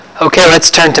Okay, let's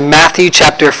turn to Matthew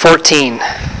chapter 14.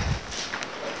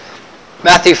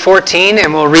 Matthew 14,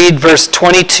 and we'll read verse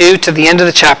 22 to the end of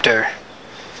the chapter,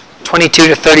 22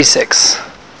 to 36.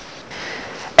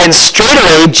 And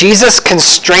straightway Jesus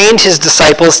constrained his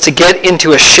disciples to get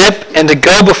into a ship and to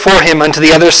go before him unto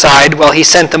the other side while he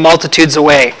sent the multitudes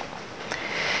away.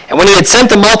 And when he had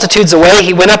sent the multitudes away,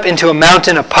 he went up into a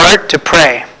mountain apart to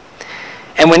pray.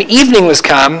 And when evening was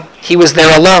come, he was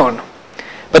there alone.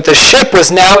 But the ship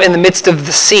was now in the midst of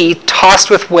the sea, tossed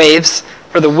with waves,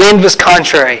 for the wind was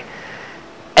contrary.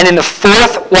 And in the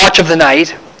fourth watch of the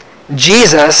night,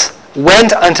 Jesus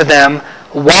went unto them,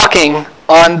 walking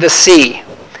on the sea.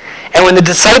 And when the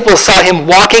disciples saw him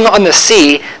walking on the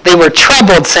sea, they were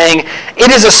troubled, saying, It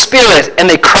is a spirit, and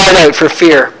they cried out for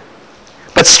fear.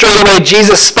 But straightway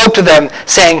Jesus spoke to them,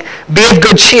 saying, Be of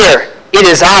good cheer, it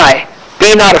is I,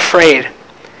 be not afraid.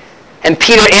 And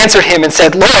Peter answered him and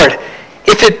said, Lord,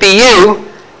 if it be you,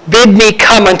 bid me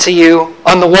come unto you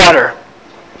on the water.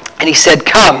 And he said,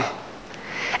 Come.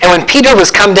 And when Peter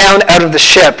was come down out of the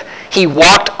ship, he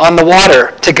walked on the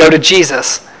water to go to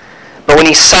Jesus. But when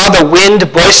he saw the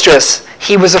wind boisterous,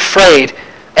 he was afraid.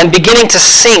 And beginning to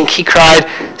sink, he cried,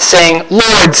 saying,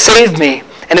 Lord, save me.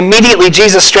 And immediately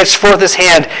Jesus stretched forth his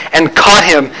hand and caught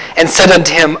him and said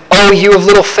unto him, O you of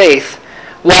little faith,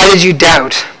 why did you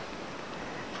doubt?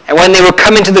 And when they were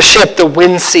come into the ship, the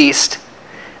wind ceased.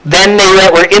 Then they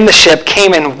that were in the ship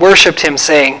came and worshipped him,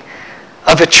 saying,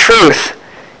 Of a truth,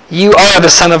 you are the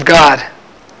Son of God.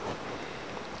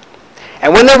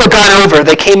 And when they were gone over,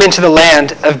 they came into the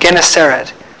land of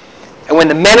Gennesaret. And when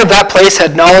the men of that place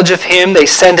had knowledge of him, they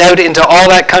sent out into all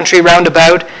that country round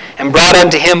about, and brought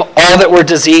unto him all that were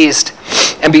diseased,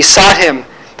 and besought him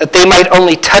that they might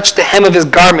only touch the hem of his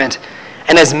garment,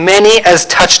 and as many as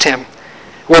touched him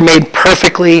were made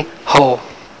perfectly whole.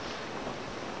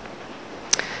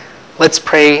 Let's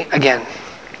pray again.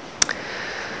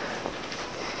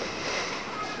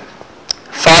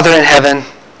 Father in heaven,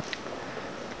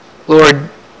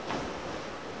 Lord,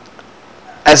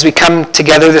 as we come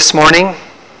together this morning,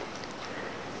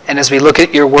 and as we look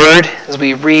at your word, as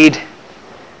we read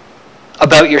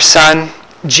about your Son,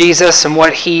 Jesus, and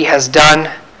what he has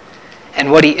done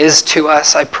and what he is to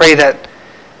us, I pray that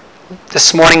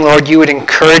this morning, Lord, you would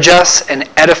encourage us and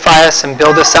edify us and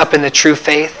build us up in the true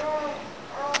faith,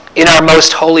 in our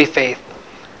most holy faith.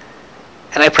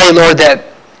 And I pray, Lord, that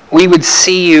we would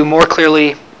see you more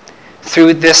clearly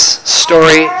through this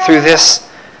story, through this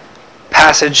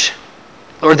passage.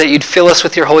 Lord, that you'd fill us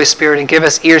with your Holy Spirit and give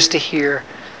us ears to hear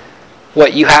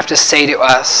what you have to say to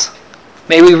us.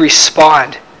 May we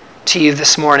respond to you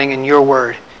this morning in your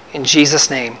word. In Jesus'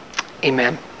 name,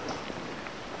 amen.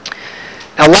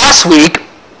 Now, last week,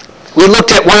 we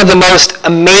looked at one of the most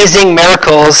amazing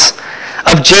miracles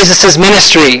of Jesus'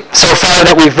 ministry so far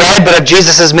that we've read, but of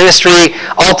Jesus' ministry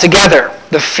altogether.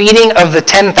 The feeding of the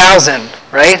 10,000,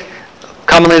 right?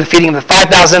 Commonly the feeding of the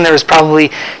 5,000, there was probably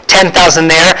 10,000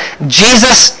 there.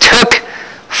 Jesus took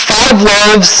 5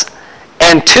 loaves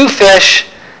and 2 fish,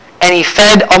 and he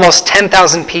fed almost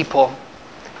 10,000 people.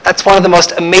 That's one of the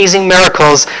most amazing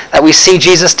miracles that we see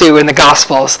Jesus do in the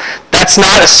Gospels. That's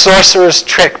not a sorcerer's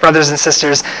trick, brothers and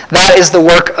sisters. That is the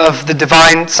work of the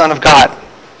divine Son of God.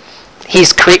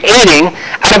 He's creating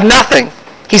out of nothing.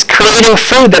 He's creating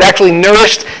food that actually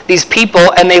nourished these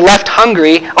people, and they left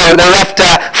hungry, or they left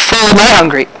full, not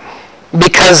hungry,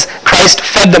 because Christ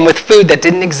fed them with food that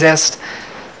didn't exist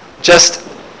just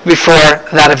before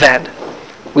that event.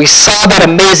 We saw that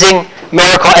amazing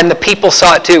miracle, and the people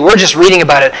saw it too. We're just reading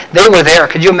about it. They were there.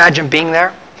 Could you imagine being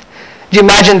there? Could you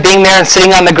imagine being there and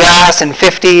sitting on the grass in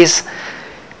 50s,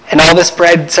 and all this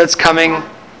bread starts coming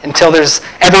until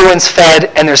everyone's fed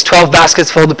and there's 12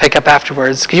 baskets full to pick up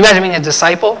afterwards? Could you imagine being a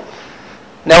disciple,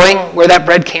 knowing where that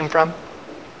bread came from?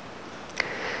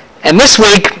 And this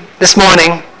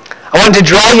morning, I wanted to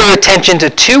draw your attention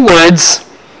to 2 words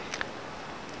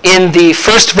in the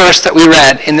first verse that we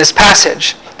read in this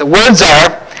passage. The words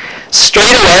are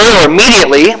straightaway or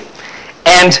immediately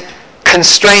and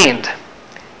constrained.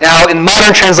 Now, in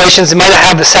modern translations, it might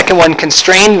have the second one,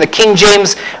 constrained. In the King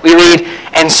James, we read,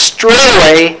 and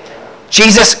straightaway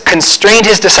Jesus constrained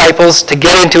his disciples to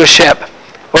get into a ship.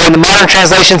 Or in the modern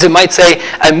translations, it might say,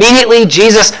 immediately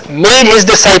Jesus made his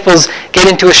disciples get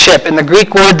into a ship. And the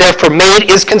Greek word there for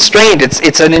made is constrained.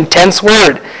 It's an intense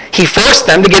word. He forced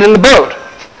them to get in the boat.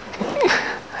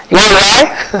 You want to know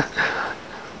why?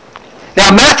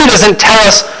 Now, Matthew doesn't tell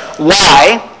us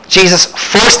why Jesus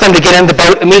forced them to get in the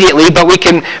boat immediately, but we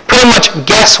can pretty much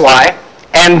guess why.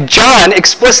 And John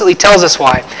explicitly tells us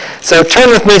why. So turn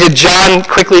with me to John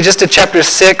quickly, just to chapter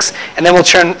 6, and then we'll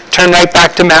turn right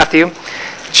back to Matthew.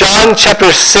 John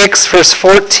chapter 6, verse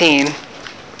 14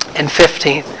 and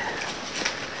 15.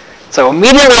 So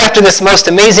immediately after this most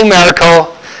amazing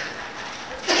miracle,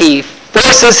 he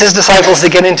forces his disciples to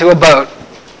get into a boat.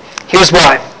 Here's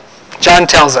why. John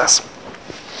tells us.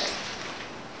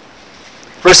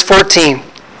 Verse 14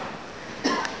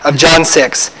 of John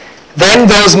 6. Then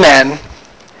those men,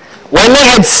 when they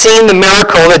had seen the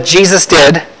miracle that Jesus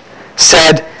did,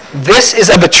 said, "This is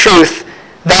of a truth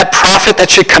that prophet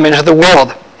that should come into the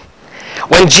world."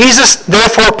 When Jesus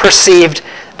therefore perceived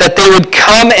that they would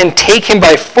come and take him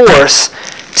by force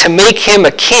to make him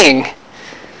a king,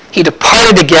 he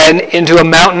departed again into a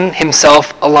mountain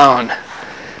himself alone.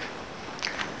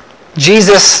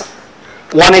 Jesus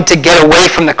wanted to get away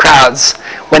from the crowds.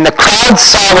 When the crowds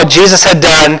saw what Jesus had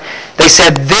done, they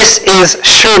said, "This is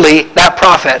surely that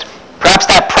prophet." Perhaps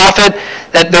that prophet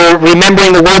that they're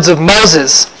remembering the words of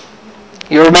Moses.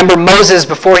 You remember Moses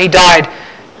before he died,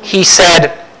 he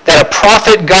said that a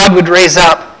prophet God would raise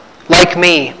up like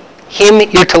me. Him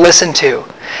you're to listen to.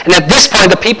 And at this point,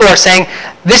 the people are saying,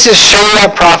 this is surely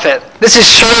that prophet. This is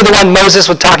surely the one Moses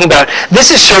was talking about.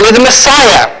 This is surely the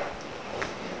Messiah.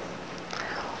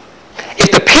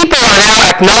 If the people are now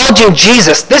acknowledging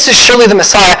Jesus, this is surely the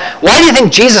Messiah, why do you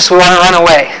think Jesus would want to run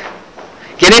away?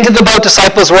 Get into the boat,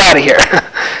 disciples, we're out of here.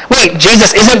 Wait,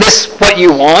 Jesus, isn't this what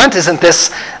you want? Isn't this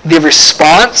the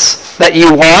response that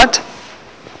you want?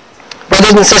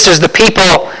 Brothers and sisters, the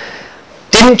people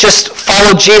didn't just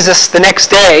follow Jesus the next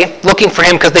day looking for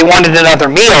him because they wanted another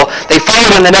meal. They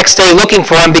followed him the next day looking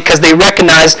for him because they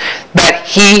recognized that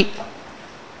he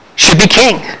should be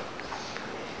king.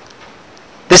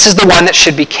 This is the one that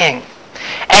should be king.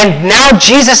 And now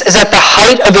Jesus is at the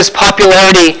height of his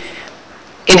popularity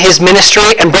in his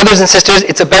ministry, and brothers and sisters,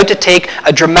 it's about to take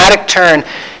a dramatic turn.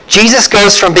 Jesus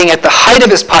goes from being at the height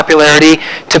of his popularity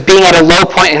to being at a low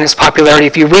point in his popularity.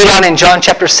 If you read on in John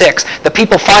chapter 6, the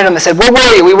people find him and said, "Where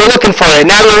were you? We were looking for you.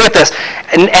 Now you're with us."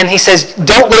 And he says,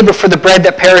 "Don't labor for the bread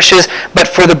that perishes, but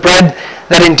for the bread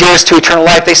that endures to eternal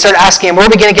life." They start asking him, "Where are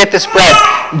we going to get this bread?"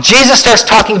 Jesus starts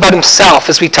talking about himself,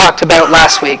 as we talked about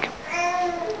last week.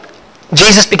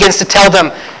 Jesus begins to tell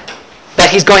them that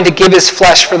he's going to give his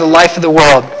flesh for the life of the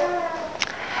world.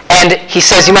 And he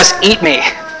says, "You must eat me."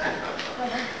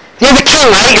 You're the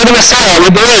king, right? You're the Messiah.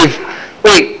 We believe.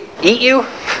 Wait, eat you?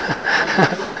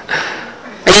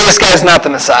 Maybe this guy's not the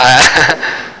Messiah.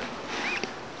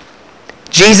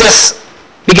 Jesus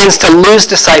begins to lose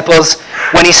disciples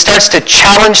when he starts to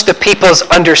challenge the people's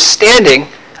understanding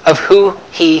of who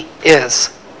he is.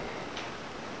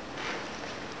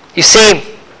 You see,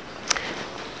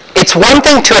 it's one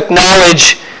thing to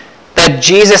acknowledge that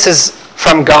Jesus is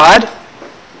from God.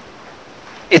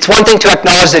 It's one thing to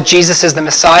acknowledge that Jesus is the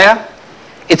Messiah.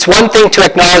 It's one thing to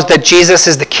acknowledge that Jesus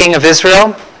is the King of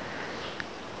Israel.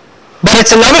 But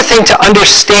it's another thing to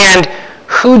understand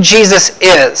who Jesus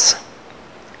is.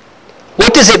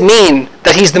 What does it mean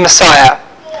that he's the Messiah?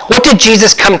 What did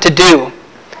Jesus come to do?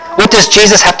 What does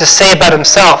Jesus have to say about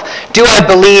himself? Do I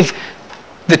believe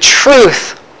the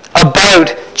truth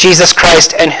about Jesus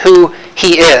Christ and who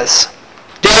he is?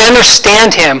 Do I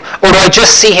understand him, or do I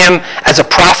just see him as a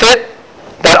prophet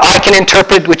that I can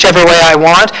interpret whichever way I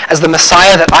want, as the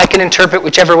Messiah that I can interpret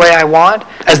whichever way I want,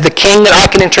 as the king that I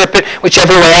can interpret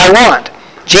whichever way I want?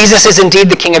 Jesus is indeed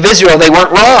the King of Israel. They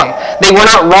weren't wrong. They were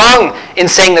not wrong in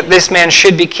saying that this man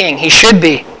should be king. He should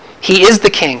be. He is the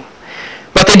king.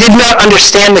 But they did not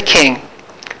understand the king.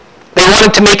 They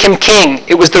wanted to make him king.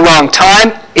 It was the wrong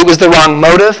time. It was the wrong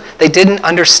motive. They didn't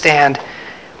understand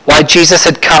why Jesus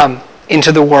had come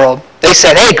into the world. They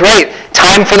said, "Hey, great,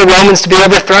 time for the Romans to be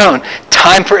overthrown.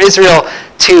 Time for Israel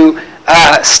to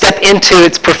step into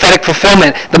its prophetic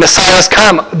fulfillment. The Messiah has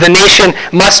come. The nation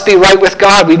must be right with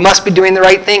God. We must be doing the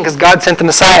right thing because God sent the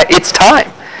Messiah. It's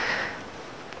time."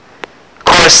 Of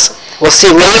course, we'll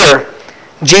see later,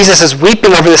 Jesus is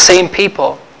weeping over the same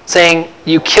people, saying,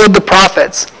 "You killed the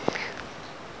prophets."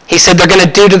 He said they're going to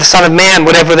do to the Son of Man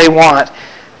whatever they want.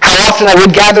 "How often I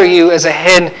would gather you as a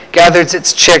hen gathers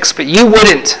its chicks, but you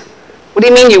wouldn't." What do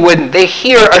you mean you wouldn't? They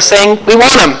here are saying, "We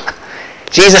want him."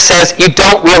 Jesus says, "You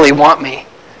don't really want me.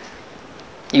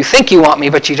 You think you want me,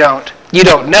 but you don't. You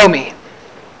don't know me."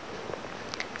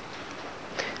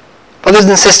 Brothers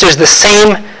and sisters, the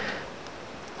same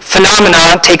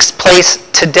phenomenon takes place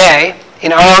today,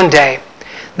 in our own day.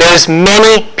 There's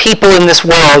many people in this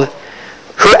world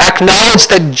who acknowledge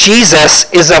that Jesus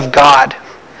is of God.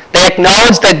 They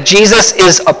acknowledge that Jesus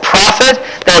is a prophet.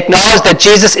 They acknowledge that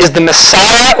Jesus is the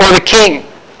Messiah or the King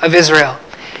of Israel.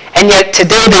 And yet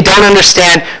today they don't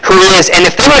understand who he is. And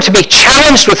if they were to be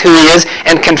challenged with who he is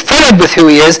and confronted with who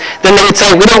he is, then they would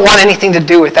say, "We don't want anything to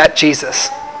do with that Jesus."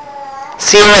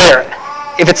 See you later.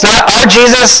 If it's not our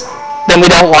Jesus, then we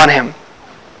don't want him.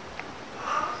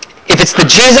 If it's the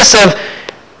Jesus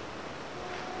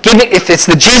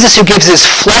who gives his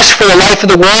flesh for the life of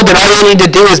the world, then all you need to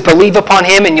do is believe upon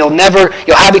him and you'll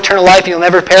have eternal life and you'll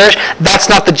never perish. That's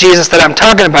not the Jesus that I'm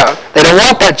talking about. They don't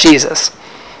want that Jesus.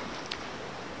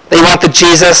 They want the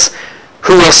Jesus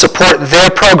who will support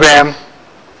their program,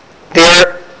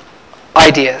 their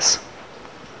ideas.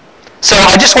 So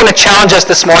I just want to challenge us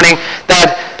this morning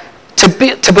that to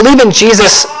believe in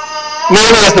Jesus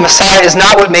merely as the Messiah is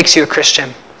not what makes you a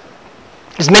Christian.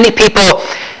 There's many people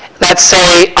that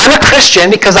say, I'm a Christian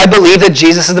because I believe that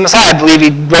Jesus is the Messiah. I believe he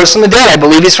rose from the dead. I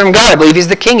believe he's from God. I believe he's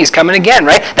the King. He's coming again,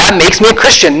 right? That makes me a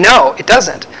Christian. No, it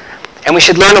doesn't. And we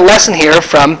should learn a lesson here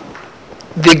from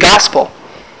the gospel.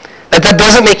 That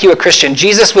doesn't make you a Christian.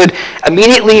 Jesus would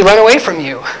immediately run away from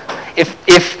you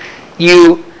if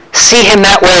you see him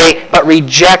that way but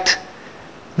reject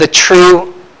the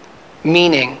true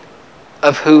meaning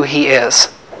of who he is.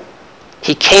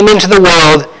 He came into the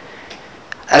world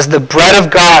as the bread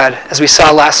of God, as we saw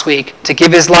last week, to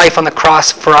give his life on the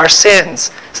cross for our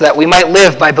sins so that we might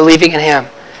live by believing in him.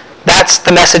 That's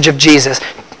the message of Jesus.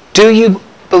 Do you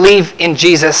believe in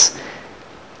Jesus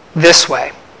this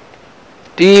way?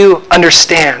 Do you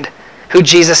understand who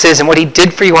Jesus is and what he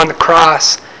did for you on the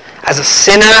cross as a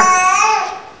sinner?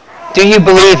 Do you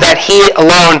believe that he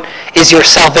alone is your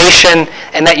salvation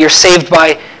and that you're saved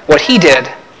by what he did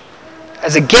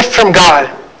as a gift from God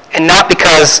and not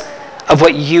because of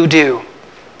what you do?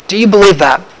 Do you believe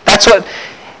that? That's what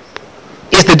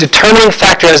is the determining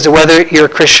factor as to whether you're a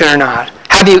Christian or not.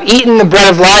 Have you eaten the bread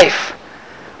of life?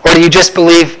 Or do you just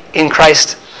believe in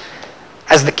Christ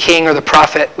as the king or the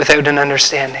prophet without an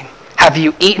understanding? Have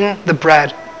you eaten the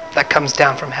bread that comes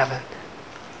down from heaven?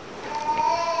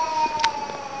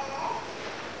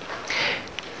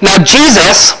 Now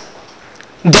Jesus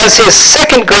does his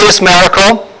second greatest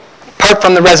miracle, apart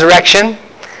from the resurrection,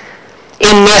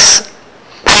 in this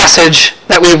passage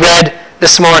that we read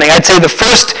this morning. I'd say the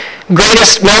first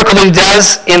greatest miracle that he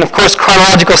does in, of course,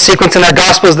 chronological sequence in our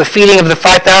gospel is the feeding of the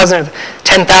 5,000 or the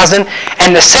 10,000.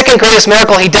 And the second greatest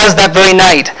miracle he does that very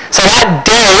night. So that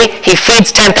day, he feeds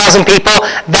 10,000 people.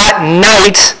 That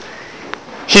night,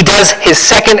 he does his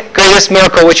second greatest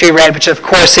miracle, which we read, which of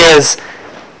course is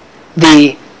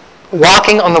the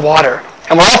walking on the water.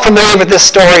 And we're all familiar with this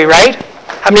story, right?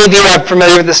 How many of you are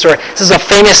familiar with this story? This is a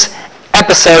famous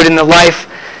episode in the life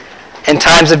and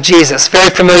times of Jesus. Very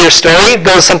familiar story. It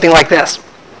goes something like this.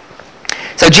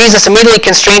 So Jesus immediately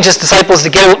constrains his disciples to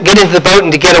get into the boat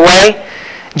and to get away.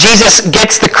 Jesus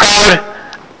gets the crowd,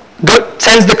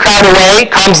 sends the crowd away,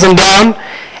 calms them down,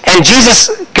 and Jesus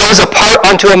goes apart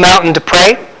onto a mountain to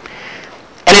pray.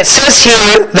 And it says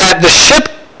here that the ship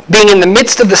being in the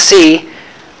midst of the sea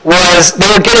they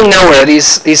were getting nowhere.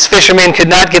 These fishermen could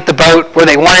not get the boat where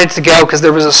they wanted it to go because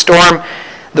there was a storm.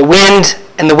 The wind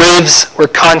and the waves were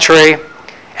contrary,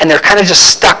 and they're kind of just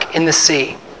stuck in the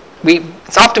sea.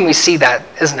 It's often we see that,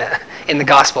 isn't it, in the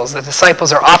Gospels? The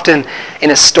disciples are often in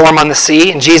a storm on the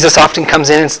sea, and Jesus often comes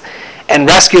in and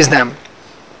rescues them.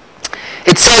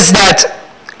 It says that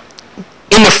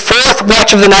in the fourth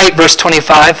watch of the night, verse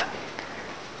 25,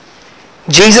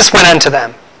 Jesus went unto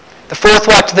them. The fourth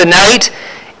watch of the night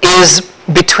is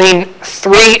between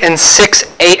 3 and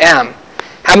 6 a.m.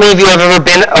 How many of you have ever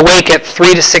been awake at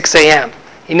 3 to 6 a.m.?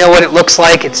 You know what it looks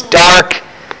like. It's dark.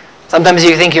 Sometimes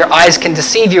you think your eyes can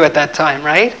deceive you at that time,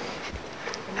 right?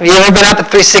 Have you ever been up at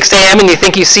 3, 6 a.m. and you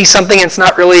think you see something and it's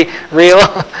not really real?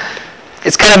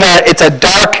 It's it's a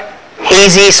dark,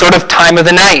 hazy sort of time of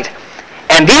the night.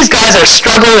 And these guys are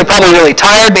struggling. They're probably really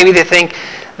tired. Maybe they think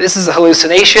this is a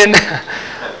hallucination.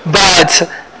 But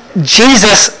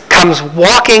Jesus comes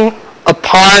walking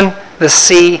upon the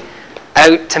sea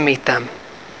out to meet them.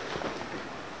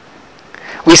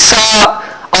 We saw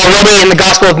already in the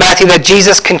Gospel of Matthew that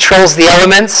Jesus controls the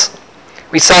elements.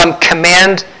 We saw him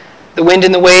command the wind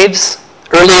and the waves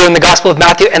earlier in the Gospel of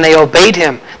Matthew, and they obeyed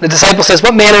him. The disciple says,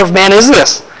 what manner of man is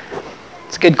this?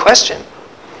 It's a good question.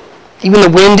 Even the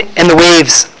wind and the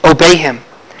waves obey him.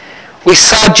 We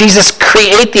saw Jesus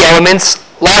create the elements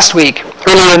last week.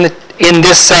 Earlier in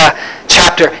this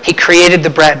chapter, he created the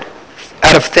bread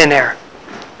out of thin air.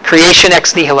 Creation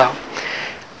ex nihilo.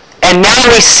 And now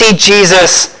we see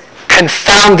Jesus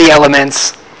confound the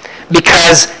elements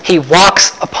because he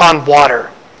walks upon water.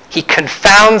 He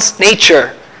confounds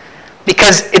nature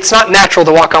because it's not natural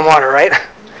to walk on water, right?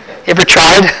 You ever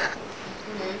tried?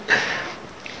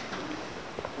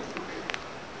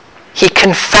 He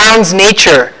confounds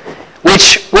nature,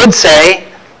 which would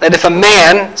say that if a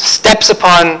man steps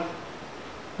upon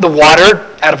the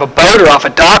water out of a boat or off a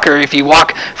dock, or if you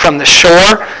walk from the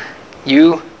shore,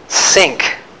 you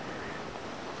sink.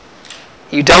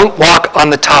 You don't walk on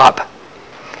the top.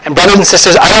 And brothers and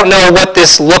sisters, I don't know what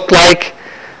this looked like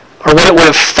or what it would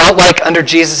have felt like under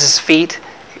Jesus' feet.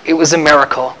 It was a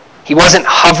miracle. He wasn't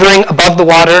hovering above the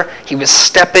water. He was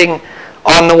stepping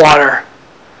on the water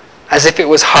as if it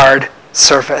was hard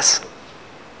surface.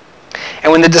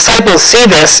 And when the disciples see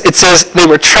this, it says they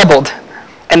were troubled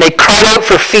and they cried out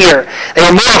for fear. They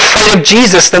were more afraid of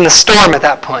Jesus than the storm at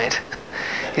that point.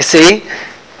 You see?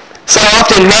 So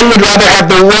often men would rather have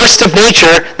the worst of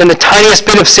nature than the tiniest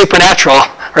bit of supernatural,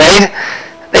 right?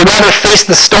 They'd rather face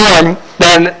the storm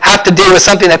than have to deal with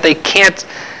something that they can't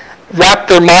wrap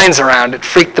their minds around. It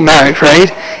freaked them out,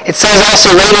 right? It says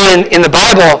also later in the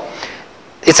Bible,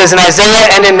 it says in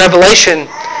Isaiah and in Revelation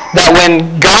that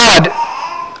when God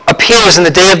appears in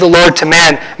the day of the Lord to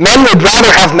man, men would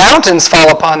rather have mountains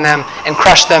fall upon them and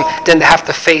crush them than to have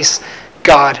to face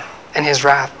God and his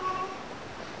wrath.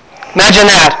 Imagine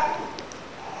that.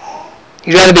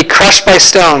 You'd rather be crushed by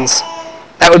stones.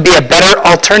 That would be a better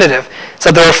alternative.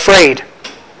 So they're afraid.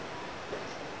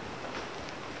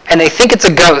 And they think it's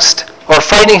a ghost or a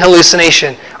frightening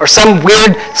hallucination or some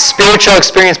weird spiritual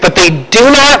experience, but they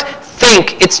do not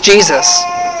think it's Jesus.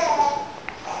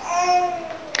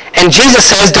 And Jesus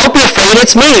says, don't be afraid,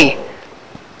 it's me.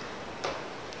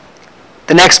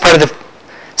 The next part of the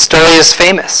story is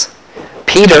famous.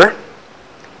 Peter,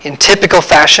 in typical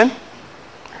fashion,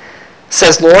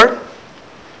 says, Lord,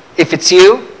 if it's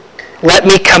you, let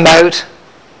me come out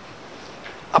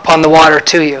upon the water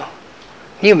to you.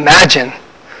 Can you imagine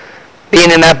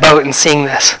being in that boat and seeing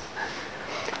this?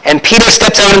 And Peter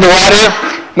steps out of the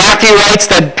water. Matthew writes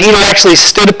that Peter actually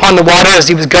stood upon the water as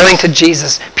he was going to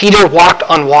Jesus. Peter walked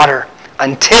on water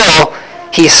until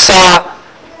he saw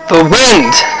the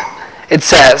wind, it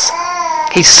says.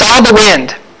 He saw the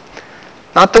wind.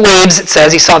 Not the waves, it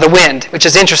says. He saw the wind, which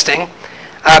is interesting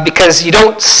because you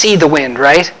don't see the wind,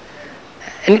 right?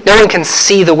 And no one can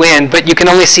see the wind, but you can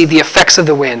only see the effects of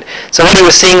the wind. So what he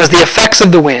was seeing was the effects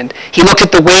of the wind. He looked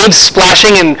at the waves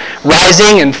splashing and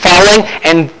rising and falling,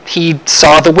 and he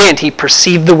saw the wind. He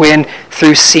perceived the wind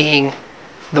through seeing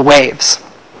the waves.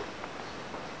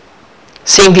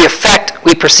 Seeing the effect,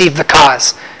 we perceive the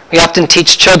cause. We often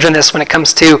teach children this when it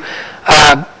comes to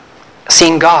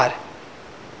seeing God.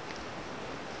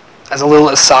 As a little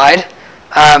aside,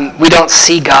 we don't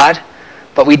see God,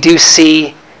 but we do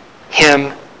see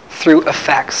him through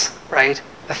effects, right?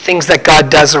 The things that God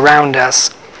does around us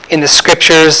in the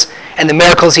scriptures and the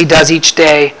miracles he does each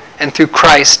day, and through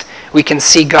Christ we can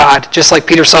see God just like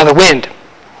Peter saw the wind.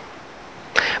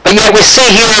 But yet we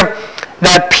see here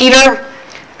that Peter,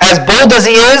 as bold as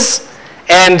he is,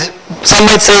 and some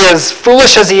might say as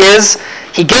foolish as he is,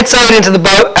 he gets out of the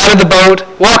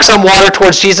boat, walks on water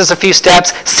towards Jesus a few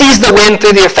steps, sees the wind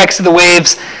through the effects of the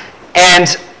waves,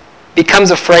 and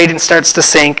becomes afraid and starts to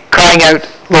sink, crying out,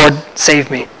 Lord, save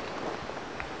me.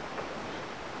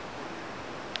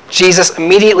 Jesus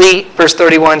immediately, verse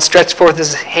 31, stretched forth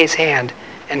his hand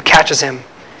and catches him,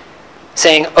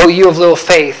 saying, "O you of little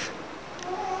faith,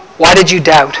 why did you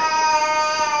doubt?"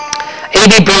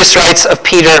 A.B. Bruce writes of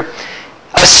Peter,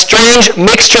 "A strange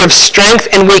mixture of strength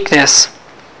and weakness,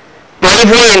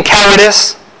 bravery and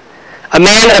cowardice, a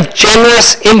man of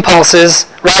generous impulses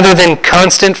rather than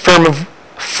constant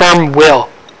firm will."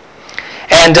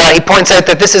 And he points out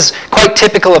that this is quite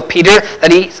typical of Peter,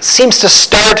 that he seems to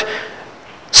start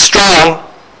strong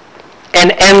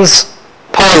and ends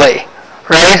poorly,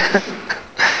 right?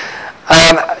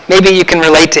 Maybe you can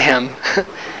relate to him.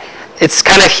 It's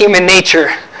kind of human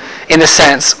nature in a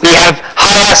sense. We have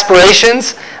high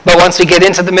aspirations, but once we get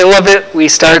into the middle of it, we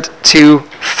start to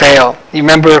fail. You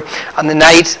remember on the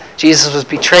night Jesus was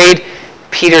betrayed,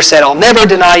 Peter said, "I'll never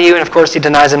deny you," and of course he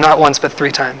denies him not once but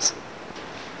 3 times.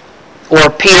 Or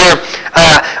Peter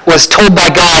was told by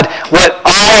God, "What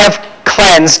I have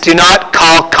cleansed, do not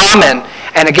call common."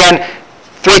 And again,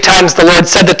 3 times the Lord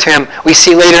said that to him. We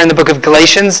see later in the book of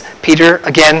Galatians, Peter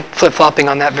again flip-flopping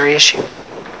on that very issue.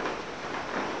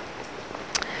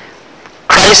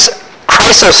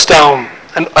 Chrysostom,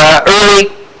 an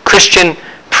early Christian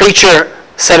preacher,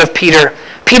 said of Peter,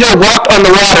 "Peter walked on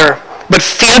the water, but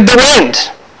feared the wind."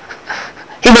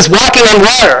 He was walking on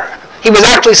water. He was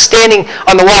actually standing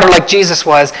on the water like Jesus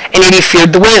was, and yet he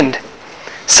feared the wind.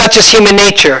 Such is human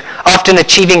nature, often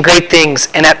achieving great things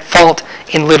and at fault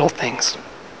in little things.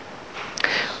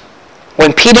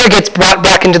 When Peter gets brought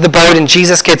back into the boat and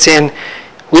Jesus gets in,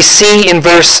 we see in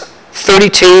verse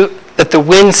 32 that the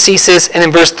wind ceases, and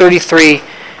in verse 33,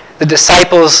 the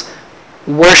disciples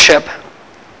worship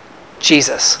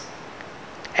Jesus.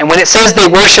 And when it says they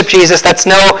worship Jesus, that's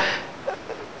no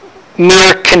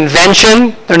mere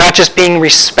convention. They're not just being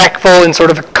respectful in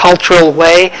sort of a cultural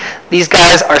way. These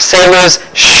guys are sailors,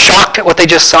 shocked at what they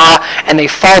just saw, and they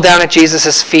fall down at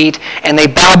Jesus' feet, and they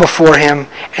bow before him,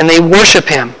 and they worship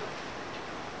him.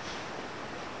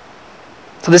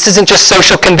 So this isn't just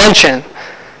social convention.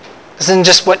 This isn't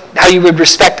just how you would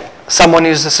respect someone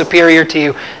who's superior to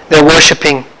you. They're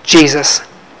worshiping Jesus.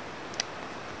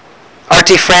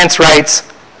 R.T. France writes,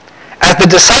 as the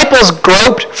disciples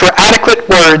groped for adequate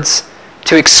words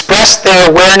to express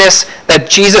their awareness that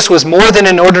Jesus was more than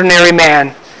an ordinary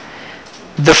man,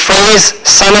 the phrase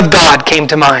Son of God came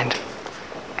to mind.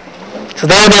 So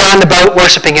there they are on the boat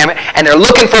worshiping him, and they're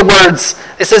looking for words.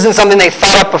 This isn't something they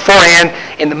thought up beforehand.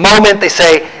 In the moment, they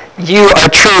say, you are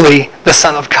truly the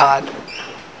Son of God.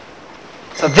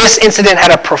 So this incident had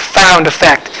a profound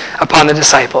effect upon the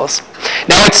disciples.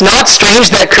 Now, it's not strange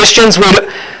that Christians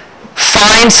would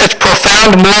find such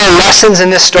profound moral lessons in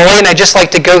this story, and I'd just like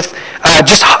to go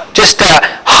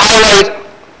highlight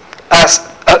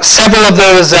several of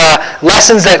those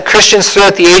lessons that Christians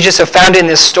throughout the ages have found in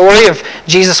this story of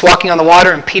Jesus walking on the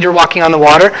water and Peter walking on the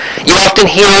water. You often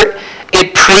hear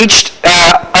it preached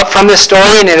up from this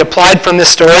story, and it applied from this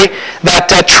story,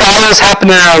 that trials happen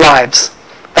in our lives.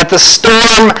 That the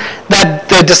storm that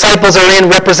the disciples are in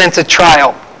represents a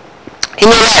trial in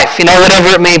your life,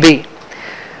 whatever it may be.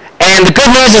 And the good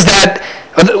news is that,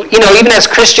 even as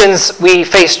Christians, we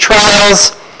face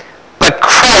trials, but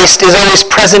Christ is always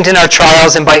present in our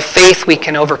trials, and by faith we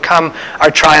can overcome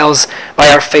our trials by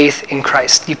our faith in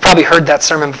Christ. You've probably heard that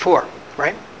sermon before,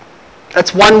 right?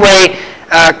 That's one way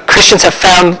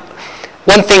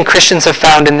one thing Christians have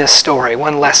found in this story,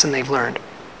 one lesson they've learned.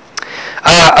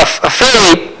 A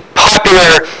fairly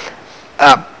popular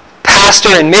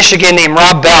pastor in Michigan named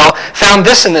Rob Bell found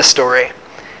this in this story.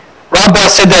 Rob Bell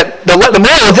said that the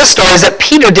moral of this story is that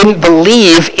Peter didn't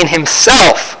believe in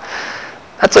himself.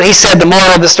 That's what he said the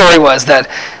moral of the story was, that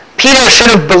Peter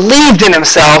should have believed in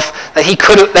himself that he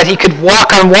could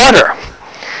walk on water.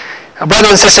 Now,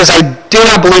 brothers and sisters, I do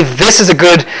not believe this is a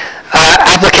good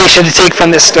application to take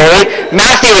from this story.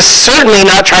 Matthew is certainly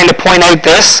not trying to point out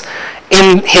this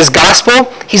in his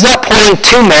gospel. He's not pointing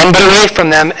to men, but away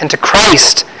from them and to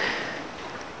Christ.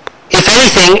 If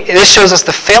anything, this shows us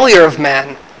the failure of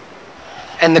man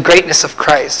and the greatness of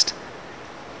Christ.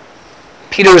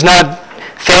 Peter was not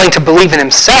failing to believe in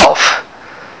himself,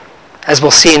 as we'll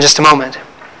see in just a moment.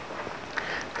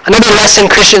 Another lesson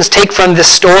Christians take from this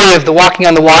story of the walking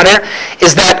on the water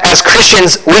is that as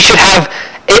Christians,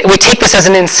 we take this as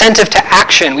an incentive to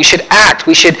action. We should act.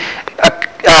 We should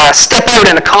step out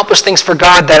and accomplish things for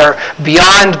God that are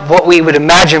beyond what we would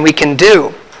imagine we can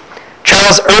do.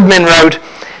 Charles Erdman wrote,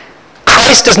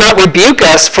 Christ does not rebuke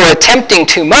us for attempting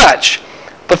too much,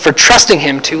 but for trusting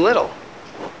him too little.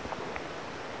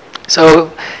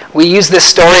 So we use this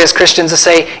story as Christians to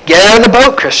say, get out of the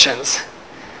boat, Christians.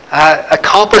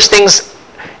 Accomplish things,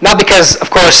 not because, of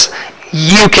course,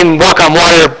 you can walk on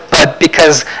water, but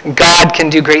because God can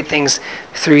do great things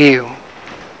through you.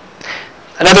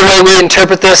 Another way we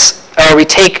interpret this, or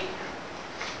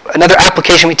another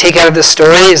application we take out of this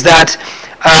story is that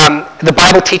the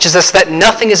Bible teaches us that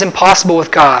nothing is impossible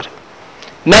with God.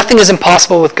 Nothing is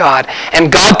impossible with God,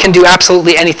 and God can do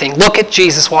absolutely anything. Look at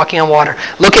Jesus walking on water.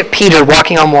 Look at Peter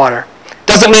walking on water.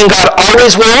 Doesn't mean God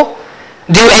always will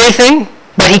do anything,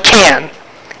 but he can.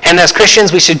 And as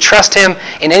Christians, we should trust him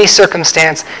in any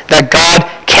circumstance that God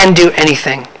can do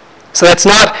anything. So that's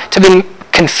not to be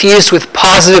confused with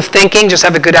positive thinking, just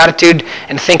have a good attitude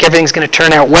and think everything's going to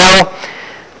turn out well,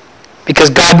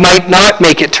 because God might not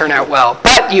make it turn out well.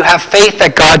 But you have faith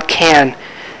that God can.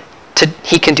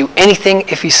 He can do anything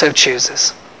if he so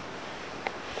chooses.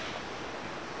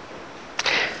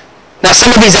 Now,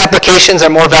 some of these applications are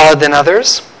more valid than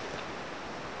others.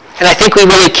 And I think we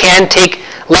really can take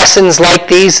lessons like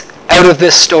these out of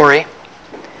this story.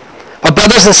 But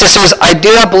brothers and sisters, I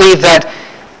do not believe that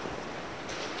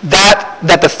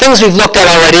the things we've looked at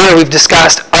already or we've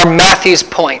discussed are Matthew's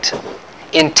point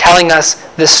in telling us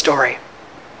this story.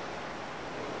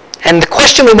 And the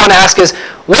question we want to ask is,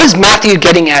 what is Matthew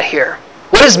getting at here?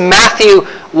 What does Matthew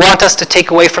want us to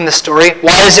take away from this story?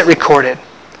 Why is it recorded?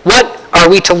 What are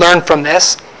we to learn from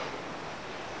this?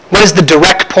 What is the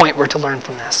direct point we're to learn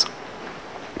from this?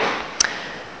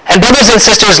 And brothers and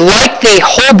sisters, like the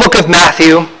whole book of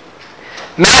Matthew,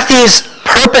 Matthew's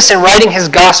purpose in writing his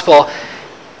gospel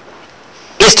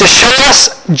is to show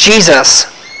us Jesus.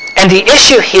 And the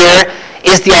issue here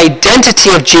is the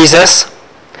identity of Jesus.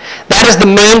 That is the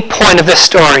main point of this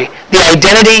story, the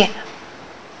identity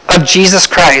of Jesus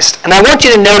Christ. And I want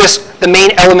you to notice the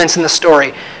main elements in the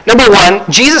story. Number one,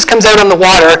 Jesus comes out on the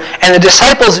water, and the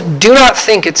disciples do not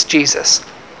think it's Jesus.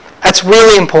 That's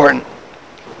really important.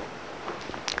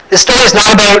 This story is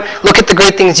not about, look at the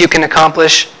great things you can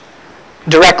accomplish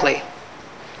directly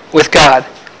with God.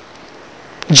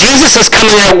 Jesus is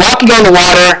coming out, walking on the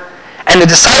water, and the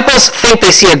disciples think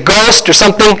they see a ghost or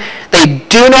something. They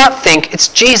do not think it's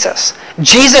Jesus.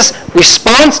 Jesus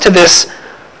responds to this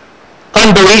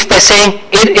unbelief by saying,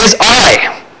 "It is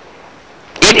I.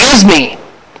 It is me."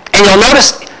 And you'll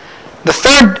notice the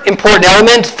third important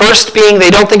element, first being they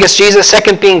don't think it's Jesus,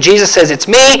 second being Jesus says it's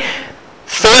me,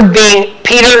 third being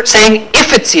Peter saying,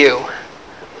 "If it's you."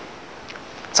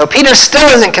 So Peter still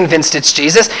isn't convinced it's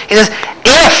Jesus. He says,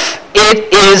 "If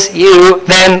it is you,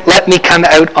 then let me come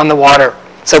out on the water."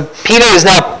 So Peter is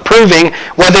now proving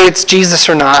whether it's Jesus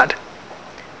or not.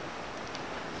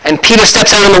 And Peter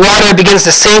steps out on the water, begins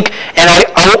to sink, and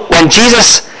when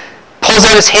Jesus pulls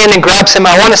out his hand and grabs him,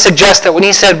 I want to suggest that when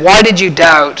he said, "Why did you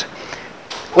doubt?"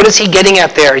 what is he getting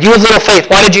at there? You have little faith,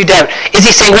 why did you doubt? Is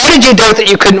he saying, why did you doubt that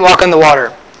you couldn't walk on the water?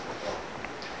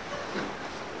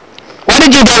 Why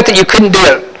did you doubt that you couldn't do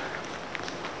it?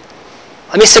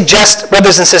 Let me suggest,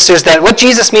 brothers and sisters, that what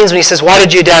Jesus means when he says, why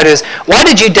did you doubt is, why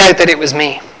did you doubt that it was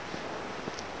me?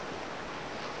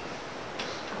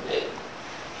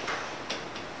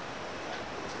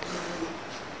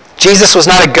 Jesus was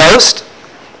not a ghost.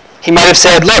 He might have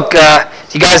said, look,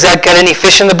 you guys got any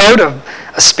fish in the boat?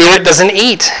 A spirit doesn't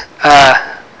eat.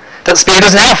 The spirit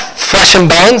doesn't have flesh and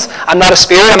bones. I'm not a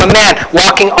spirit. I'm a man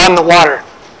walking on the water.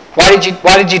 Why did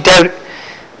you doubt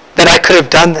that I could have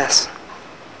done this?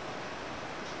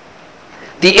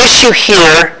 The issue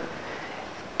here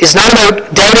is not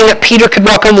about doubting that Peter could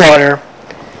walk on water.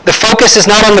 The focus is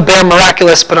not on the bare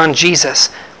miraculous, but on Jesus.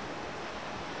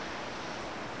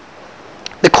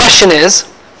 The question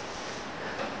is,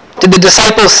 did the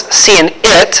disciples see an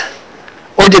it,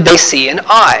 or did they see an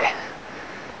I?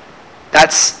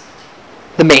 That's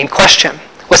the main question.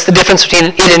 What's the difference between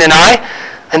an it and an I?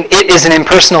 An it is an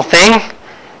impersonal thing,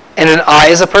 and an I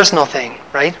is a personal thing,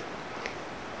 right?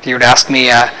 If you were to ask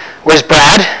me, where's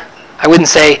Brad? I wouldn't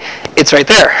say, it's right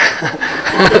there.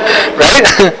 Right?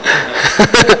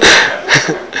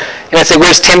 You might say,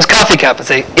 where's Tim's coffee cup? I'd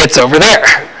say, it's over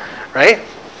there. Right?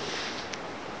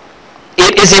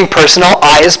 It is impersonal.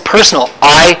 I is personal.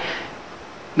 I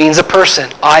means a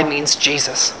person. I means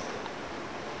Jesus.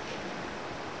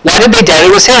 Why did they doubt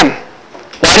it was him?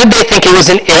 Why did they think it was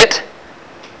an it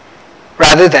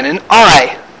rather than an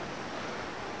I?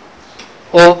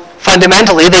 Well,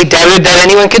 fundamentally, they doubted that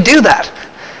anyone could do that.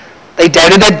 They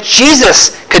doubted that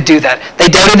Jesus could do that. They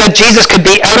doubted that Jesus could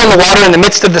be out on the water in the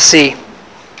midst of the sea.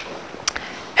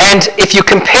 And if you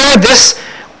compare this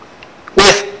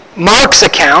with Mark's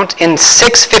account in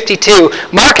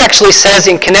 6:52, Mark actually says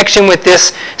in connection with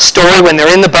this story when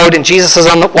they're in the boat and Jesus is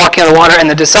walking on the water and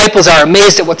the disciples are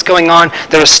amazed at what's going on,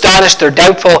 they're astonished, they're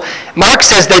doubtful. Mark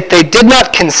says that they did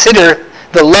not consider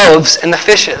the loaves and the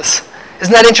fishes.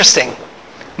 Isn't that interesting?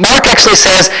 Mark actually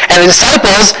says, and the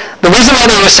disciples, the reason why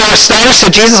they were so astonished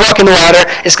at Jesus walking the water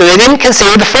is because they didn't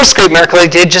consider the first great miracle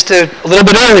they did just a little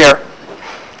bit earlier.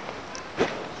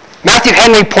 Matthew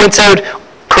Henry points out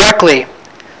correctly,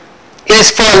 it is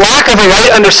for a lack of a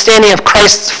right understanding of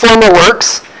Christ's former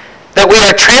works that we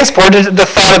are transported to the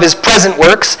thought of his present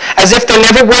works as if there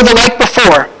never were the like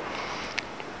before.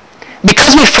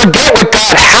 Because we forget what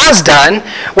God has done,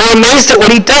 we're amazed at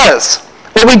what he does.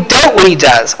 Or we doubt what he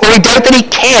does. Or we doubt that he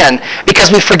can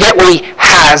because we forget what he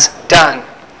has done.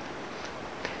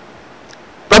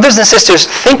 Brothers and sisters,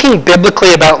 thinking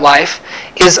biblically about life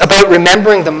is about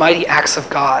remembering the mighty acts of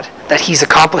God that he's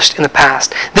accomplished in the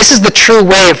past. This is the true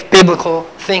way of biblical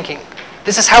thinking.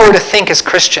 This is how we're to think as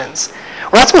Christians.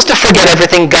 We're not supposed to forget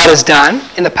everything God has done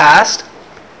in the past,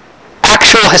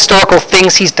 actual historical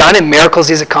things he's done and miracles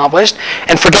he's accomplished,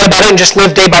 and forget about it and just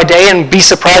live day by day and be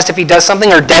surprised if he does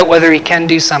something or doubt whether he can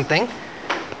do something.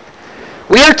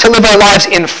 We are to live our lives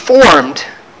informed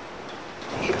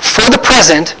for the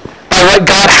present by what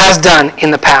God has done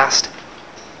in the past.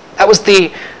 That was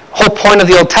the whole point of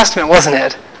the Old Testament, wasn't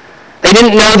it? They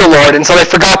didn't know the Lord, and so they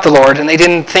forgot the Lord, and they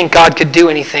didn't think God could do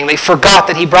anything. They forgot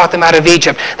that he brought them out of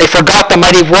Egypt. They forgot the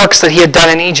mighty works that he had done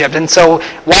in Egypt. And so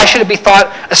why should it be thought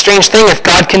a strange thing if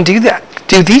God can do that,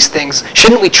 do these things?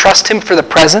 Shouldn't we trust him for the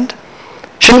present?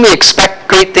 Shouldn't we expect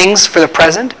great things for the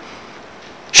present?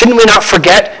 Shouldn't we not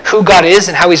forget who God is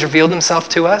and how he's revealed himself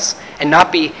to us and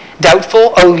not be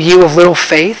doubtful, O you of little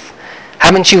faith?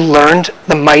 Haven't you learned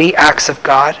the mighty acts of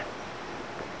God?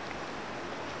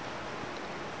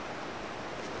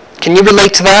 Can you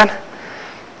relate to that?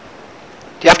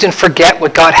 Do you often forget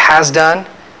what God has done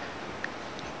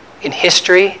in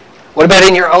history What about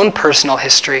in your own personal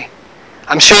history?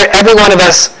 I'm sure every one of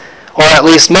us, or at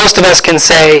least most of us, can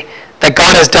say that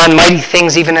God has done mighty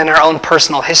things even in our own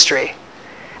personal history.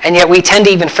 And yet we tend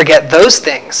to even forget those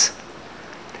things.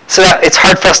 So that it's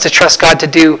hard for us to trust God to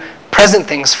do present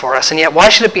things for us. And yet why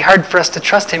should it be hard for us to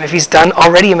trust him if he's done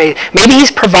already amazing? Maybe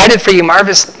he's provided for you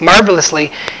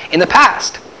marvelously in the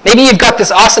past. Maybe you've got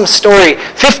this awesome story.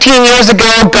 15 years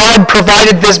ago, God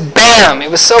provided this, bam, it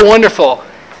was so wonderful.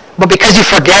 But because you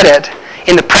forget it,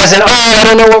 in the present, I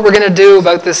don't know what we're going to do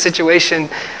about this situation.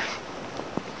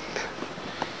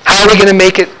 How are we going to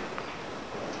make it?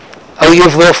 Oh, you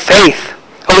have little faith.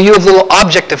 Oh, you have little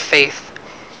object of faith.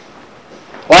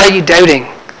 Why are you doubting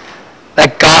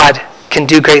that God can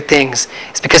do great things?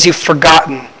 It's because you've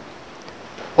forgotten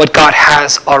what God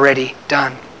has already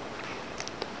done.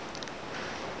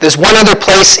 There's one other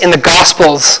place in the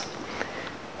Gospels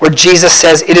where Jesus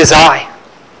says, "It is I."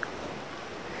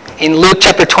 In Luke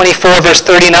chapter 24, verse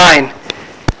 39,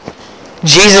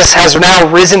 Jesus has now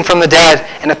risen from the dead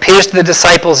and appears to the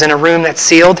disciples in a room that's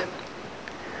sealed.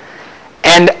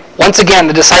 And once again,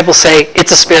 the disciples say,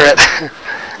 "It's a spirit."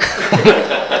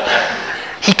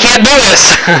 He can't do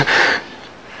this.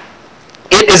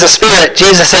 It is a spirit.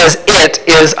 Jesus says, "It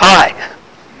is I."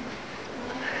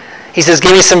 He says,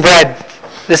 "Give me some bread."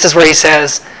 This is where he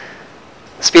says,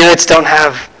 spirits don't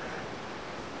have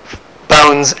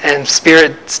bones and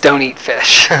spirits don't eat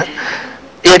fish.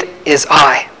 It is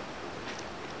I.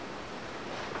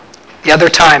 The other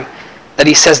time that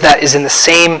he says that is in the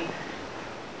same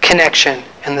connection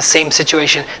and the same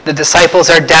situation. The disciples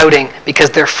are doubting because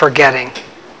they're forgetting.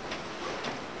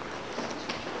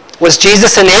 Was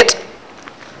Jesus an it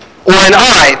or an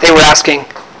I? They were asking.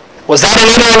 Was that an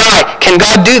it or an I? Can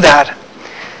God do that?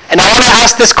 And I want to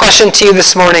ask this question to you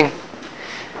this morning.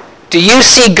 Do you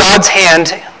see God's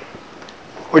hand,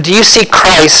 or do you see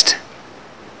Christ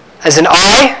as an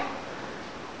I,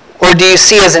 or do you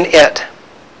see as an it?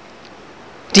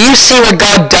 Do you see what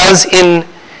God does in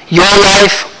your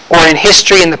life or in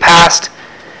history in the past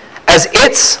as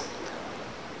its,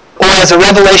 or as a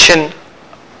revelation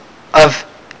of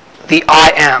the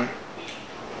I am?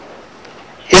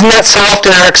 Isn't that so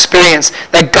often our experience,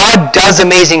 that God does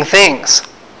amazing things,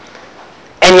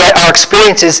 and yet our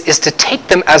experience is to take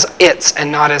them as its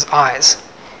and not as I's?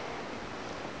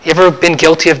 You ever been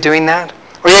guilty of doing that?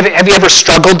 Or have you ever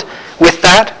struggled with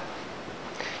that?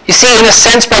 You see, in a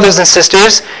sense, brothers and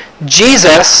sisters,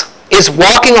 Jesus is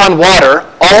walking on water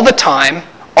all the time,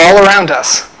 all around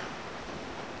us.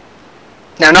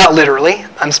 Now, not literally.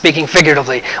 I'm speaking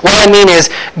figuratively. What I mean is,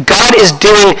 God is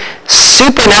doing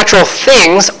supernatural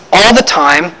things all the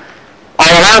time,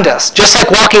 all around us. Just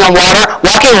like walking on water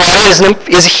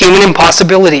is a human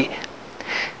impossibility.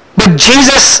 But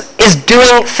Jesus is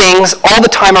doing things all the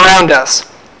time around us.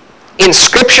 In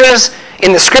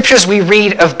the scriptures we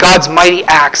read of God's mighty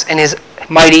acts and his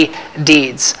mighty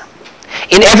deeds.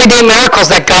 In everyday miracles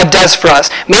that God does for us.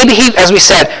 Maybe he, as we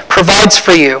said, provides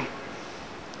for you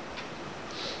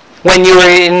when you were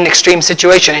in an extreme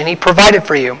situation and he provided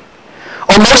for you.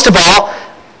 Or most of all,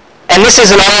 and this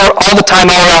isn't all the time,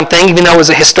 all around thing, even though it was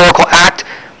a historical act,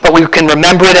 but we can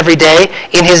remember it every day.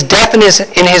 In his death and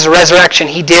in his resurrection,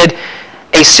 he did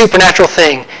a supernatural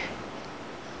thing.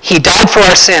 He died for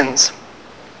our sins.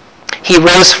 He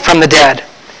rose from the dead.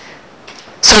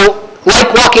 So,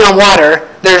 like walking on water,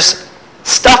 there's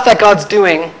stuff that God's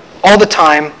doing all the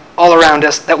time, all around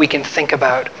us, that we can think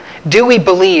about. Do we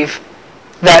believe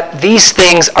that these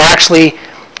things are actually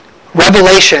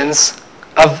revelations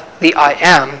of the I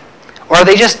am, or are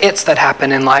they just its that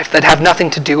happen in life that have nothing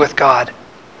to do with God?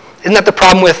 Isn't that the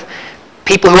problem with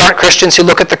people who aren't Christians who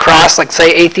look at the cross, like,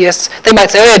 say, atheists? They might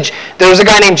say, there was a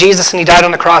guy named Jesus and he died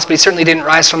on the cross, but he certainly didn't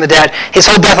rise from the dead. His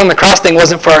whole death on the cross thing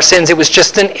wasn't for our sins. It was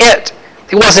just an it.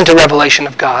 It wasn't a revelation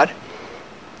of God.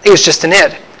 It was just an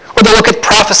it. Or they look at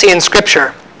prophecy in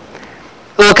Scripture.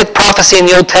 They look at prophecy in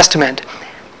the Old Testament,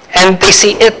 and they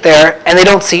see it there, and they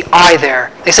don't see I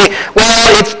there. They say,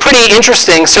 well, it's pretty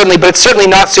interesting, certainly, but it's certainly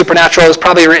not supernatural. It was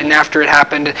probably written after it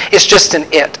happened. It's just an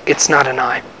it. It's not an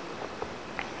I.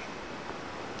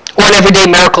 Or an everyday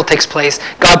miracle takes place.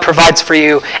 God provides for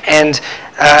you, and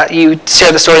you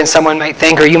share the story, and someone might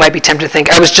think, or you might be tempted to think,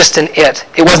 I was just an it.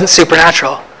 It wasn't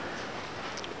supernatural.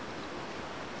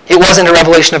 It wasn't a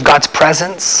revelation of God's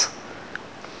presence.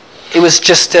 It was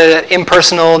just an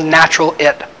impersonal, natural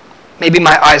it. Maybe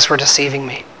my eyes were deceiving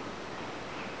me.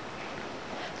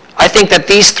 I think that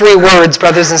these three words,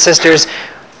 brothers and sisters,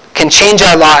 can change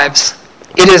our lives.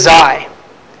 It is I.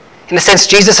 In a sense,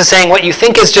 Jesus is saying what you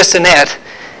think is just an it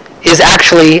is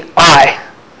actually I.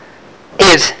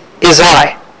 It is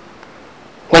I.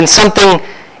 When something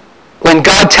When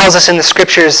God tells us in the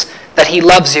Scriptures that he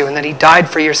loves you and that he died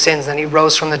for your sins and he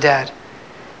rose from the dead,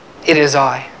 it is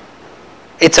I.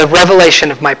 It's a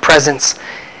revelation of my presence.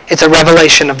 It's a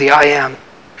revelation of the I am.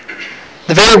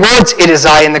 The very words "it is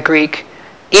I" in the Greek,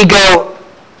 ego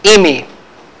eimi,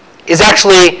 is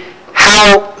actually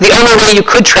how the only way you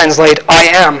could translate "I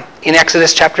am" in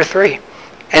Exodus chapter 3.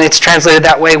 And it's translated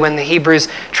that way when the Hebrews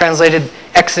translated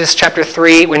Exodus chapter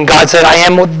 3, when God said, I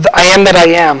am that I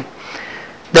am.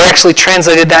 They actually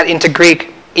translated that into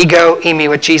Greek, ego eimi,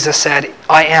 what Jesus said,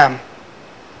 I am.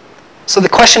 So the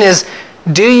question is,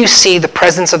 do you see the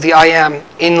presence of the I am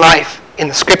in life, in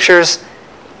the Scriptures,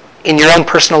 in your own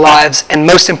personal lives, and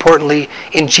most importantly,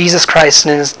 in Jesus Christ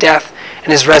and in his death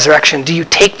and his resurrection? Do you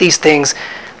take these things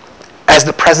as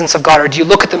the presence of God, or do you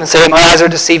look at them and say, my eyes are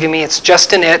deceiving me, it's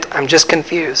just an it, I'm just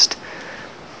confused?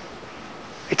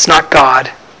 It's not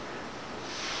God.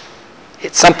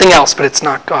 It's something else, but it's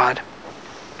not God.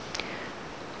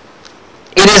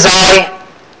 It is I.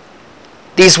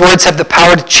 These words have the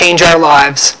power to change our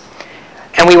lives,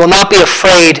 and we will not be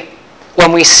afraid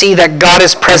when we see that God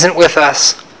is present with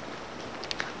us.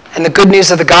 And the good news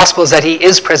of the gospel is that he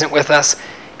is present with us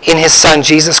in his Son,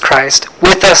 Jesus Christ.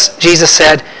 With us, Jesus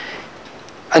said,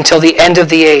 until the end of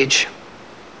the age.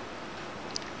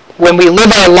 When we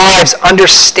live our lives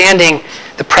understanding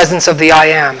the presence of the I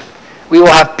am, we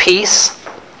will have peace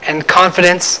and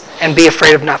confidence and be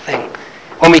afraid of nothing.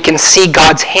 When we can see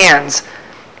God's hands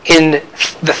in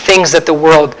the things that the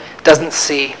world doesn't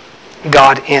see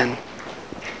God in.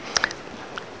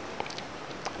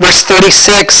 Verse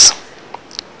 36,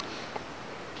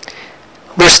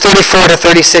 verse 34 to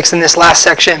 36 in this last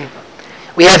section.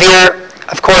 We have here,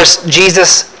 of course,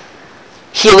 Jesus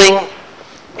healing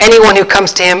anyone who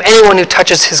comes to him, anyone who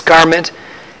touches his garment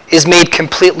is made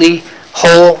completely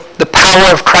whole. The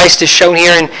power of Christ is shown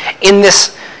here, and in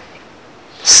this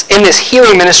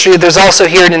healing ministry, there's also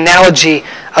here an analogy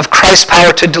of Christ's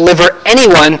power to deliver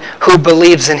anyone who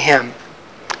believes in him.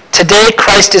 Today,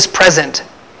 Christ is present.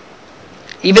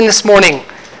 Even this morning,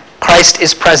 Christ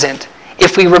is present.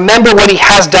 If we remember what he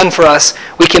has done for us,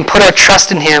 we can put our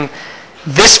trust in him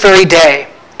this very day.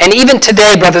 And even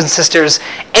today, brothers and sisters,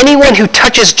 anyone who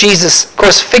touches Jesus, of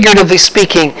course, figuratively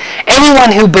speaking,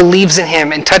 anyone who believes in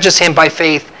him and touches him by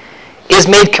faith is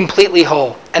made completely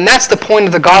whole. And that's the point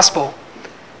of the gospel.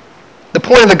 The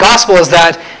point of the gospel is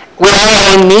that we all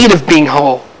are in need of being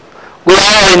whole. We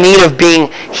all are in need of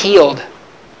being healed.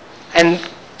 And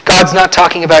God's not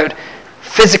talking about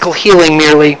physical healing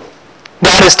merely.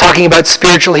 God is talking about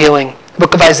spiritual healing. The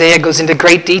book of Isaiah goes into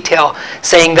great detail,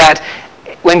 saying that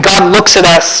when God looks at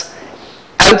us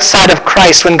outside of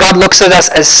Christ, when God looks at us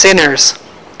as sinners,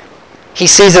 he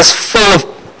sees us full of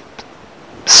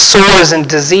sores and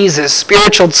diseases,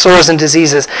 spiritual sores and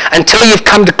diseases. Until you've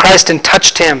come to Christ and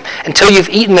touched him, until you've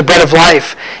eaten the bread of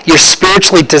life, you're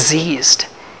spiritually diseased.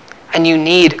 And you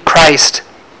need Christ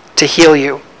to heal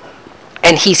you.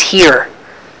 And he's here.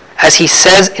 As he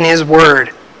says in his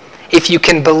word, if you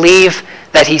can believe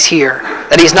that he's here,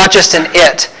 that he's not just an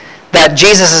it, that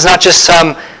Jesus is not just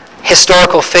some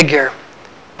historical figure,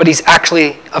 but he's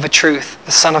actually of a truth,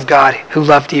 the Son of God who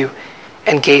loved you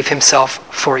and gave himself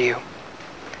for you.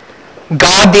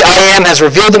 God, the I am, has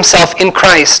revealed himself in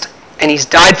Christ, and he's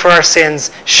died for our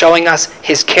sins, showing us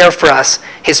his care for us,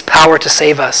 his power to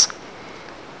save us.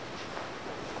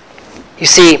 You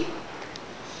see,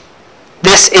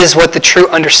 this is what the true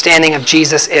understanding of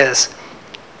Jesus is.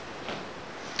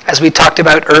 As we talked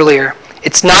about earlier,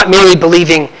 it's not merely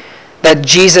believing that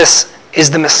Jesus is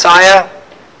the Messiah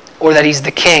or that he's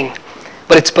the King,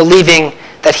 but it's believing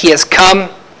that he has come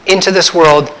into this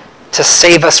world to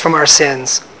save us from our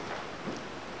sins.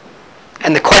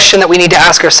 And the question that we need to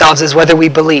ask ourselves is whether we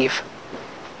believe.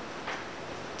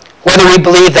 Whether we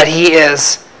believe that he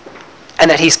is, and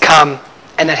that he's come,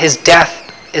 and that his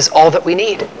death is all that we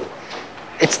need.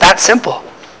 It's that simple.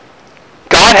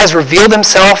 God has revealed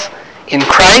himself in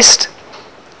Christ,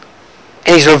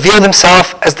 and he's revealed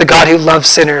himself as the God who loves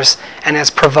sinners and has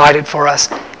provided for us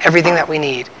everything that we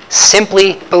need.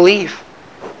 Simply believe.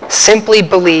 Simply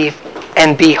believe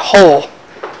and be whole.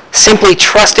 Simply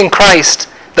trust in Christ,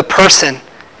 the person,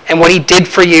 and what he did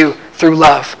for you through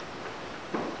love.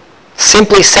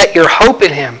 Simply set your hope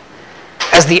in him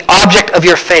as the object of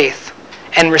your faith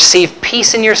and receive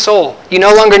peace in your soul. You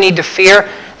no longer need to fear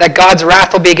that God's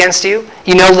wrath will be against you.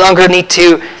 You no longer need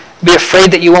to be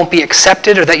afraid that you won't be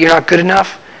accepted or that you're not good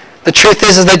enough. The truth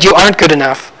is that you aren't good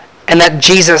enough, and that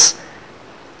Jesus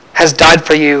has died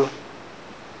for you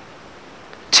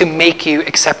to make you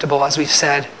acceptable, as we've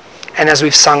said and as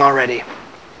we've sung already.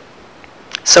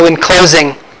 So in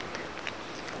closing,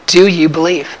 do you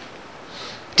believe?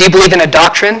 Do you believe in a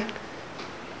doctrine?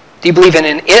 Do you believe in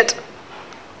an it?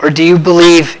 Or do you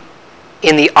believe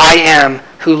in the I am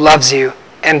who loves you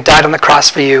and died on the cross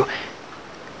for you?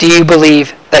 Do you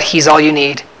believe that he's all you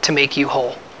need to make you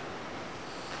whole?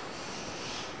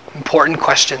 Important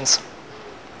questions.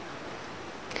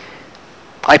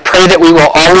 I pray that we will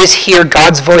always hear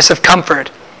God's voice of comfort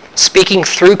speaking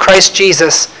through Christ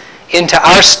Jesus into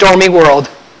our stormy world.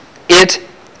 It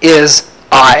is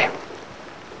I.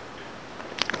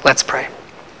 Let's pray.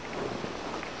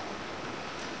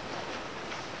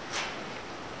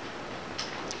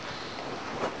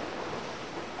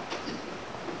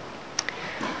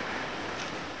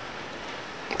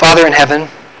 Father in heaven,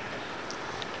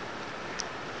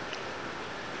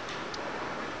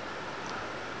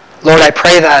 Lord, I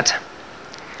pray that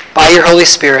by your Holy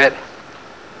Spirit,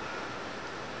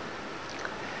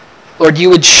 Lord, you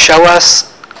would show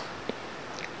us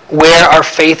where our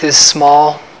faith is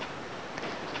small,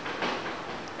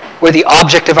 where the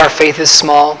object of our faith is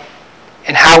small,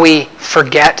 and how we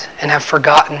forget and have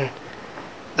forgotten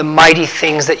the mighty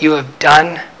things that you have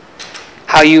done,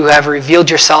 how you have revealed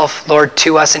yourself, Lord,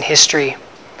 to us in history.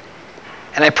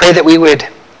 And I pray that we would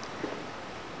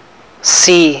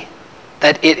see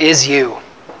that it is you.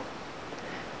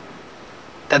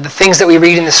 That the things that we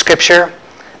read in the Scripture,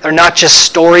 they're not just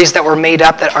stories that were made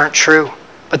up that aren't true,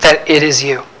 but that it is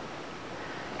you.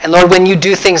 And Lord, when you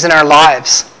do things in our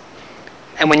lives,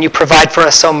 and when you provide for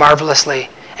us so marvelously,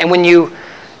 and when you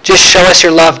just show us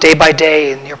your love day by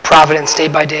day and your providence day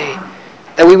by day,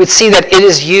 that we would see that it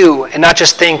is you and not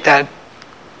just think that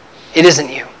it isn't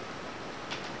you.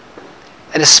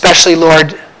 And especially,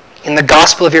 Lord, in the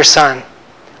gospel of your Son,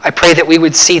 I pray that we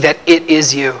would see that it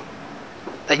is you.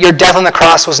 That your death on the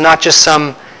cross was not just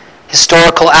some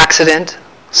historical accident,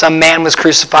 some man was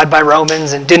crucified by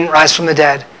Romans and didn't rise from the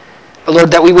dead. But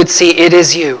Lord, that we would see it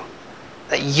is you.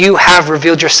 That you have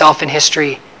revealed yourself in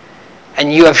history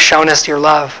and you have shown us your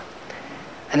love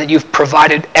and that you've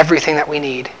provided everything that we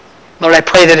need. Lord, I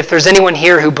pray that if there's anyone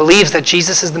here who believes that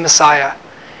Jesus is the Messiah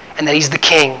and that he's the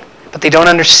King, but they don't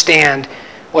understand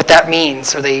what that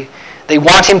means, or they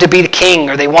want him to be the King,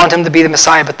 or they want him to be the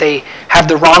Messiah, but they have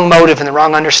the wrong motive and the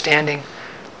wrong understanding,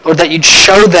 Lord, that you'd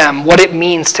show them what it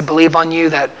means to believe on you,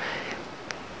 that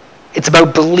it's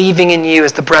about believing in you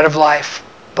as the bread of life,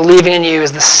 believing in you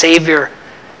as the Savior,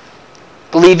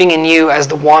 believing in you as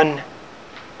the one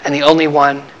and the only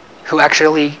one who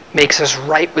actually makes us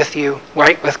right with you,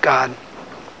 right with God.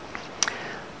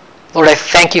 Lord, I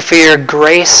thank you for your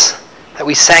grace that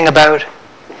we sang about,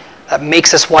 that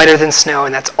makes us whiter than snow,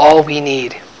 and that's all we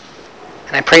need.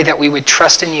 And I pray that we would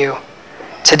trust in you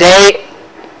today,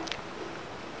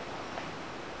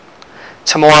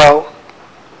 tomorrow,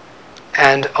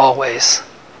 and always.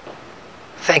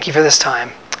 Thank you for this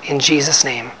time. In Jesus'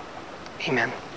 name, amen.